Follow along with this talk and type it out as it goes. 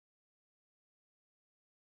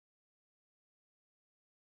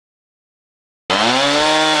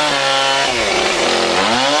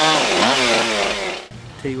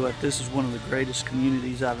This is one of the greatest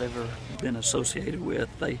communities I've ever been associated with.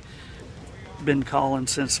 They've been calling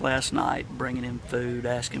since last night, bringing in food,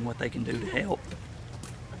 asking what they can do to help.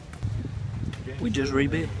 We just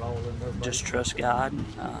rebuild, just trust God.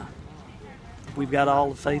 We've got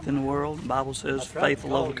all the faith in the world. The Bible says faith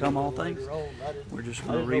will overcome all things. We're just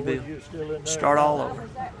going to rebuild, start all over.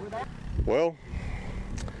 Well,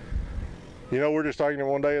 you know, we're just taking it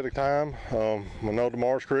one day at a time. I know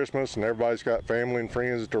tomorrow's Christmas and everybody's got family and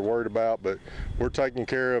friends that they're worried about, but we're taking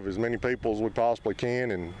care of as many people as we possibly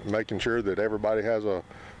can and making sure that everybody has a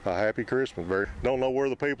happy Christmas. Don't know where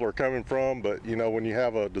the people are coming from, but you know, when you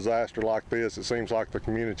have a disaster like this, it seems like the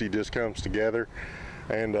community just comes together.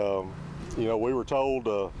 And you know, we were told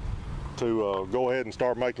to go ahead and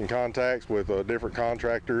start making contacts with different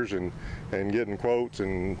contractors and getting quotes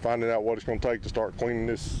and finding out what it's going to take to start cleaning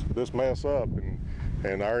this mess up.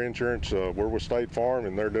 And our insurance, we're with State Farm,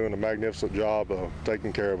 and they're doing a magnificent job of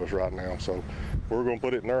taking care of us right now. So we're going to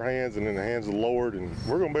put it in their hands and in the hands of the Lord, and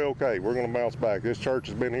we're going to be okay. We're going to bounce back. This church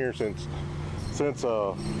has been here since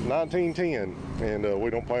 1910, and we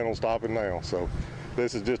don't plan on stopping now. So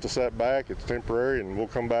this is just a setback. It's temporary, and we'll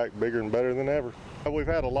come back bigger and better than ever. We've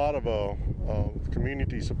had a lot of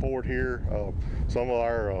community support here. Some of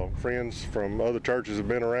our friends from other churches have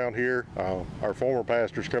been around here. Our former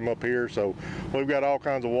pastors come up here, so we've got all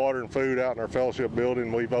kinds of water and food out in our fellowship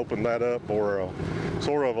building. We've opened that up for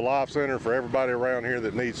sort of a life center for everybody around here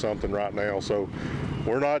that needs something right now. So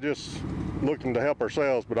we're not just looking to help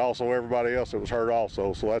ourselves, but also everybody else that was hurt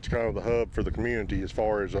also. So that's kind of the hub for the community as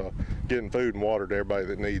far as getting food and water to everybody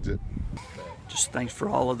that needs it. Just thanks for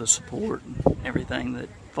all of the support and everything that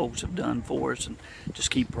folks have done for us, and just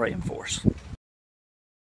keep praying for us.